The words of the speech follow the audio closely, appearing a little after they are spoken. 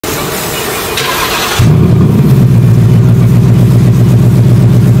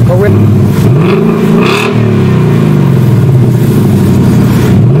whip.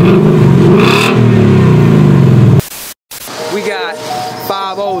 We got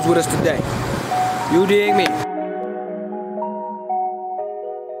 5 O's with us today. You dig me?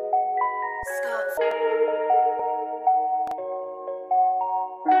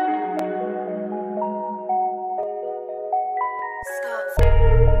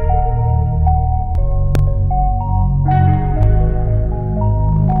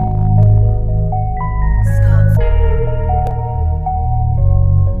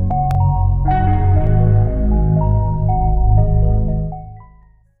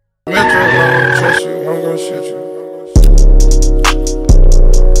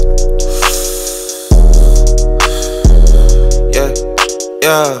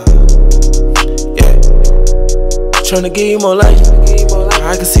 Yeah. Tryna give you more life.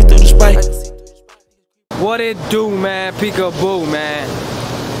 I can see through the spike. What it do, man? Peekaboo, man.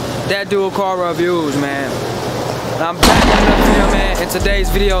 That dual car reviews, man. I'm back with another video, man. In today's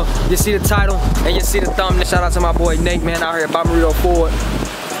video, you see the title and you see the thumbnail. Shout out to my boy Nate, man, out here at Bommarito Ford.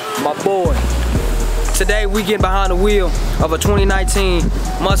 My boy. Today we get behind the wheel of a 2019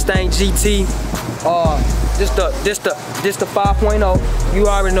 Mustang GT. This the 5.0. You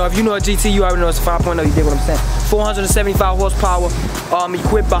already know. If you know a GT, you already know it's a 5.0. You dig what I'm saying? 475 horsepower.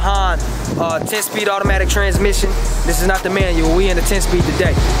 Equipped behind 10-speed automatic transmission. This is not the manual. We in the 10-speed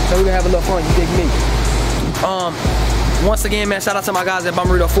today, so we're gonna have a little fun. You dig me? Once again, man, shout out to my guys at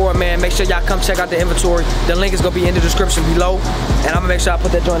Bommarito Ford, man. Make sure y'all come check out the inventory. The link is gonna be in the description below, and I'm gonna make sure I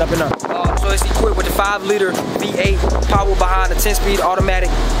put that joint up in there. So it's equipped with the 5-liter V8 power behind the 10-speed automatic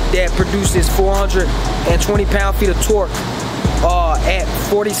that produces 420 pound-feet of torque at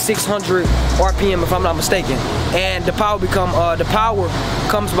 4,600 RPM, if I'm not mistaken. And the power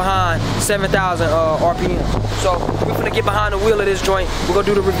comes behind 7,000 RPM. So we're gonna get behind the wheel of this joint. We're gonna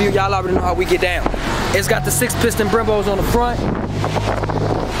do the review. Y'all already know how we get down. It's got the 6-piston Brembos on the front.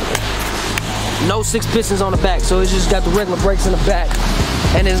 No 6 pistons on the back, so it's just got the regular brakes in the back.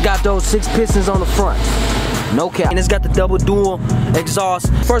 And it's got those 6 pistons on the front. No cap. And it's got the double dual exhaust.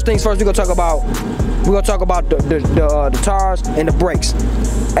 First things first, we're gonna talk about the tires and the brakes,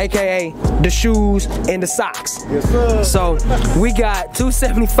 aka the shoes and the socks. Yes, sir. So we got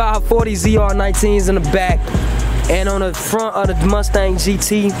 275/40 ZR19s in the back, and on the front of the Mustang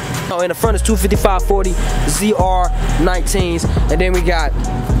GT, in the front is 255/40 ZR19s, and then we got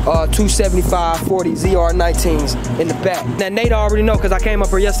 275/40 ZR19s in the back. Now Nate already know, because I came up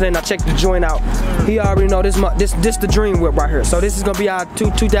here yesterday and I checked the joint out. He already know this the dream whip right here. So this is gonna be our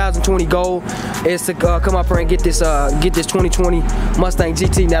 2020 goal, is to come up here and get this 2020 Mustang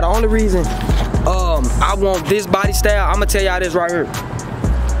GT. Now the only reason I want this body style, I'm gonna tell y'all this right here.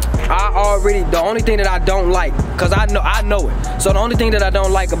 The only thing that I don't like, cause I know it. So the only thing that I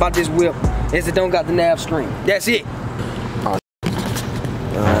don't like about this whip is it don't got the nav screen. That's it.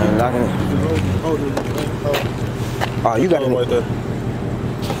 Locking it. Oh, you got it right there.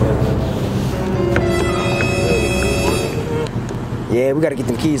 Yeah, we gotta get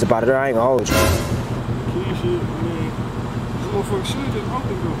them keys up out of there. I ain't gonna hold you. Key shit, I mean, this motherfucker should just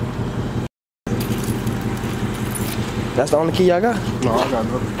open though. That's the only key y'all got? No, I got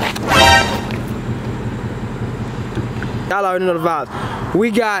nothing. Y'all already know the vibes. We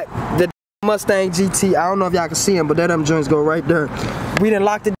got the Mustang GT. I don't know if y'all can see them, but them joints go right there. We done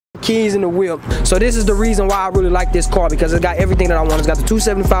locked the keys in the wheel. So this is the reason why I really like this car, because it's got everything that I want. It's got the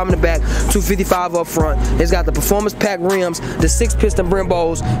 275 in the back, 255 up front. It's got the performance pack rims, the 6-piston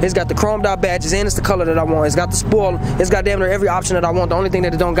Brembos. It's got the chromed out badges, and it's the color that I want. It's got the spoiler. It's got damn near every option that I want. The only thing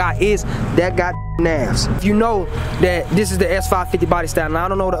that it don't got is that got navs. You know that this is the S550 body style. Now I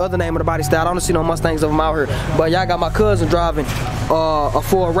don't know the other name of the body style. I don't see no Mustangs of them out here. But y'all got my cousin driving a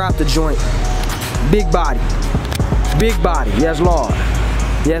Ford Raptor joint. Big body. Big body. Yes, Lord.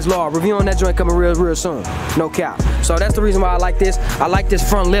 Yes, Lord. Review on that joint coming real soon. No cap. So that's the reason why I like this. I like this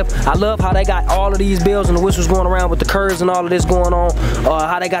front lip. I love how they got all of these bells and the whistles going around with the curves and all of this going on.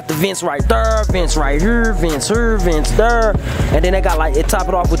 How they got the vents right there, vents right here, vents here, vents there. And then they got like, it top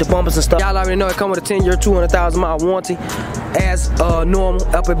it off with the bumpers and stuff. Y'all already know it come with a 10-year, 200,000 mile warranty. As normal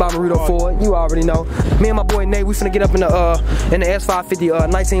up at Bommarito Ford. You already know. Me and my boy Nate, we finna get up in the S550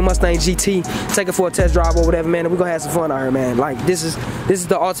 19 Mustang GT, take it for a test drive or whatever, man, and we gonna have some fun out here, man. Like this is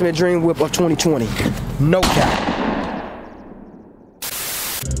the ultimate dream whip of 2020. No cap.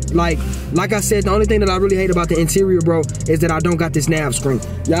 like I said, the only thing that I really hate about the interior, bro, is that I don't got this nav screen.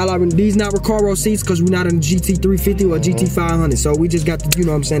 Y'all are these not Recaro seats because we're not in the GT350 or GT500, so we just got the, you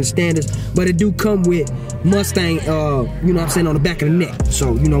know what I'm saying, the standards. But it do come with Mustang, you know what I'm saying, on the back of the neck.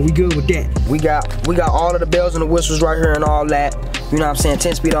 So you know we good with that. We got all of the bells and the whistles right here and all that. You know what I'm saying,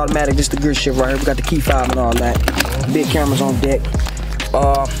 10-speed automatic. This the good shit right here. We got the key fob and all that. Big cameras on deck.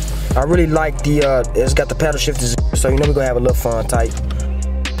 I really like the, it's got the paddle shifters, so you know we're gonna have a little fun type.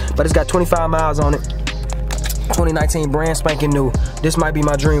 But it's got 25 miles on it. 2019 brand spanking new. This might be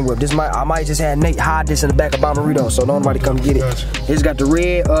my dream whip. I might just have Nate hide this in the back of Bommarito, so don't nobody come get it. It's got the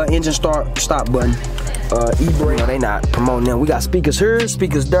red engine stop button. E-brake. No, they not promoting them. We got speakers here,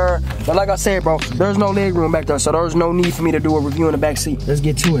 speakers there. But like I said, bro, there's no leg room back there, so there's no need for me to do a review in the back seat. Let's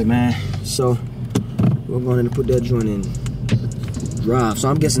get to it, man. So we're going to put that joint in drive. So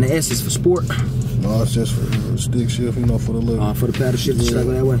I'm guessing the S is for sport. No, it's just for stick shift, you know, for the look. For the paddle shift, just like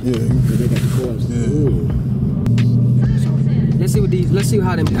that way. Yeah. They got the coils. Yeah. So, let's see what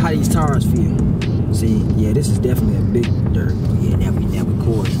how these tires feel. See, yeah, this is definitely a big dirt. Yeah, that we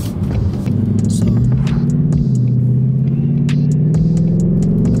coils. So.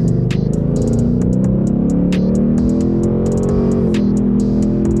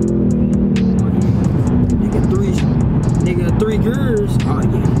 Nigga, three gears. Oh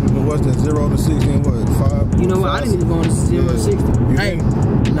yeah. What's that, 0 to 60 and what, 5? You know what, I didn't even go to 0 to 60. Hey,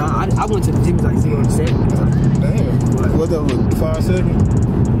 nah, I went to the gym like 0 to 7. Damn. What that was, 5 seconds?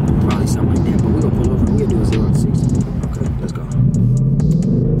 Probably something like that, but we're gonna pull over. We'll do a 0 to 60. Okay, let's go.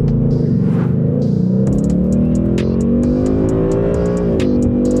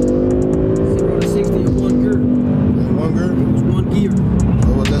 0 to 60 in one gear. One gear? It was one gear.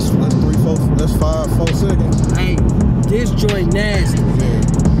 Oh, well, that's 4 seconds. Hey, this joint nasty. Yeah.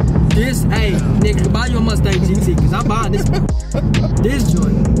 This, hey, nigga, buy your Mustang GT, cause I'm buying this one. This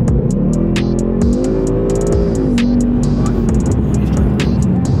joint.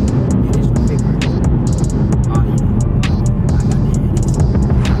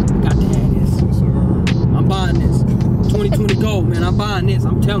 I'm buying this. 2020 gold, man. I'm buying this.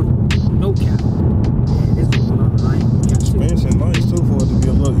 I'm telling you. No cap. Suspension nice too for it to be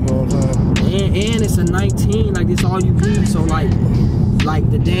a look, you know what I'm saying? And it's a 19, like this all you need. So like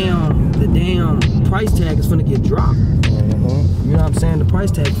the damn price tag is gonna get dropped. You know what I'm saying? The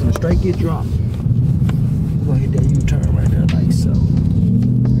price tag is gonna straight get dropped. We're gonna hit that U-turn right there like so.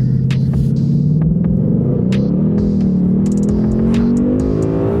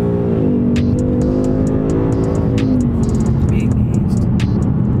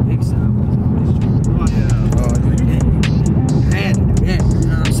 Big sideways on this joint. Oh yeah. Had to do that, you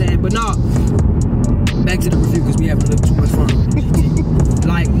know what I'm saying? But no, back to the review because we haven't looked too much fun.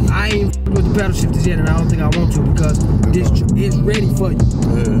 Like, I ain't with the paddle shifters yet, and I don't think I want to because this is ready for you.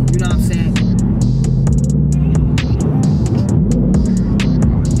 You know what I'm saying?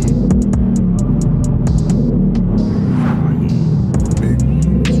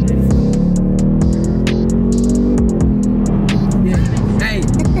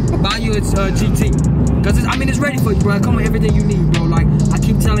 GT, cause I mean it's ready for you, bro. It come with everything you need, bro. Like I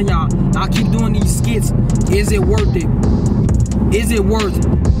keep telling y'all, I keep doing these skits. Is it worth it? Is it worth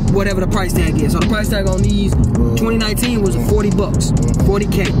whatever the price tag is? So the price tag on these 2019 was 40 bucks,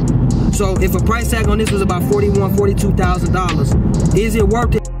 40K. So if a price tag on this was about $41,000, $42,000, is it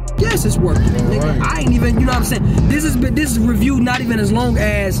worth it? Yes, it's worth it. Nigga, I ain't even, you know what I'm saying? This is review not even as long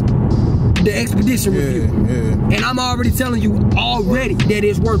as the Expedition review. And I'm already telling you already that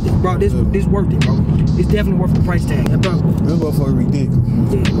it's worth it, bro. This worth it, bro. It's definitely worth the price tag, bro. This motherfucker ridiculous.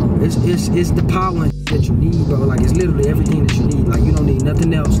 Yeah, bro. It's the power that you need, bro. Like it's literally everything that you need. Like you don't need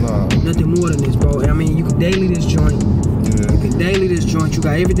nothing else, nothing more than this, bro. I mean, you can daily this joint. You can daily this joint. You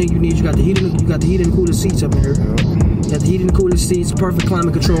got everything you need. You got the heating and cooler seats up in here. You got the heating and cooler seats, perfect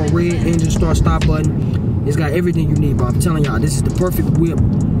climate control, red engine stop button. It's got everything you need, bro. I'm telling y'all, this is the perfect whip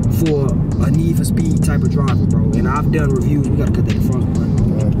for a need for speed type of driver, bro. And I've done reviews. We gotta cut that in front, bro.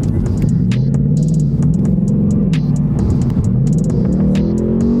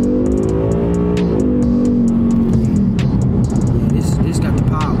 This got the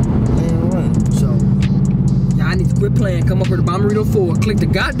power. So y'all need to quit playing. Come up here to Bommarito 4. Click the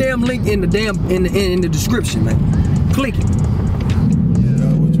goddamn link in the in the description, man. Click it.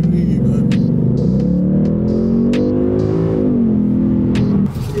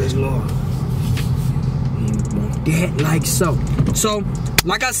 That like so. So,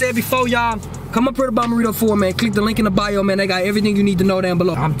 like I said before, y'all, come up here to Bommarito 4, man. Click the link in the bio, man. They got everything you need to know down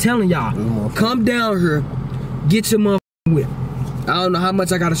below. I'm telling y'all, come down here, get your motherfucking whip. I don't know how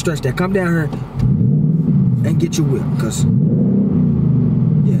much I gotta stretch that. Come down here and get your whip, cause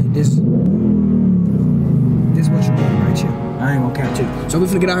yeah, I ain't gonna cap to you. So we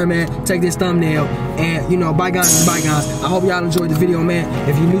finna get out here, man, take this thumbnail, and you know, bygones is bygones. I hope y'all enjoyed the video, man.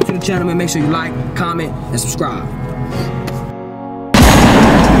 If you're new to the channel, man, make sure you like, comment, and subscribe.